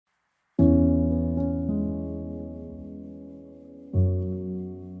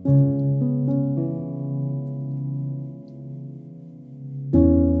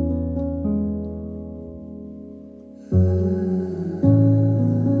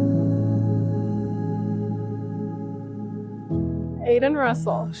Aidyn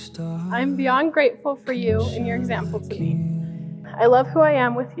Russell, I'm beyond grateful for you and your example to me. I love who I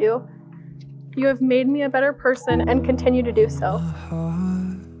am with you. You have made me a better person and continue to do so. My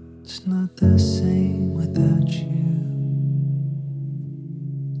heart's not the same without you.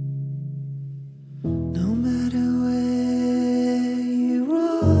 No matter where you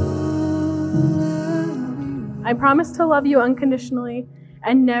roll, I promise to love you unconditionally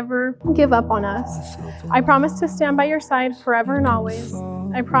and never give up on us. I promise to stand by your side forever and always.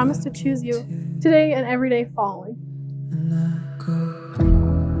 I promise to choose you today and every day following. and I go.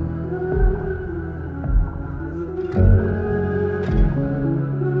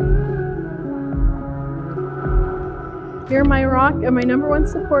 You're my rock and my #1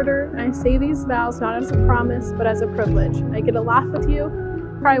 supporter, and I say these vows not as a promise, but as a privilege. I get to laugh with you,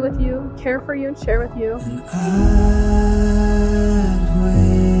 cry with you, care for you, and share with you. And I'd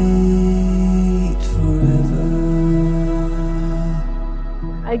wait forever.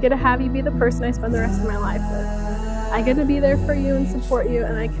 I get to have you be the person I spend the rest of my life with. I get to be there for you and support you,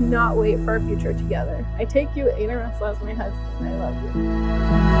 and I cannot wait for our future together. I take you, Aidyn Russell, as my husband. I love you.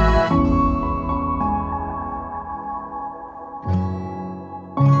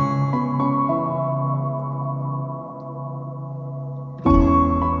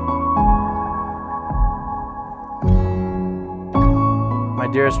 My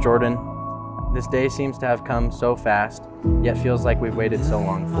dearest Jordyn, this day seems to have come so fast, yet feels like we've waited so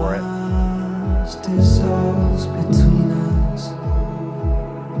long for it. Dissolves between us.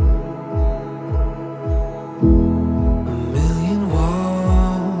 A million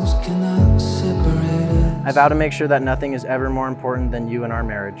walls cannot separate us. I vow to make sure that nothing is ever more important than you and our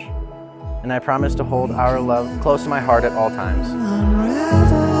marriage. And I promise to hold our love close to my heart at all times.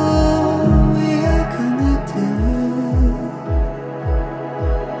 Unravel, we are connected.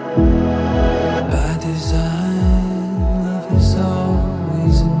 By design, love is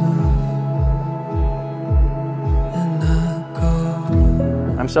always enough. And I go.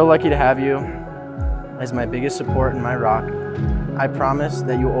 I'm so lucky to have you as my biggest support and my rock. I promise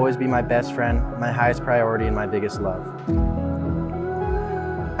that you'll always be my best friend, my highest priority, and my biggest love.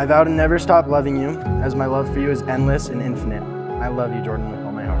 I vow to never stop loving you, as my love for you is endless and infinite. I love you, Jordyn.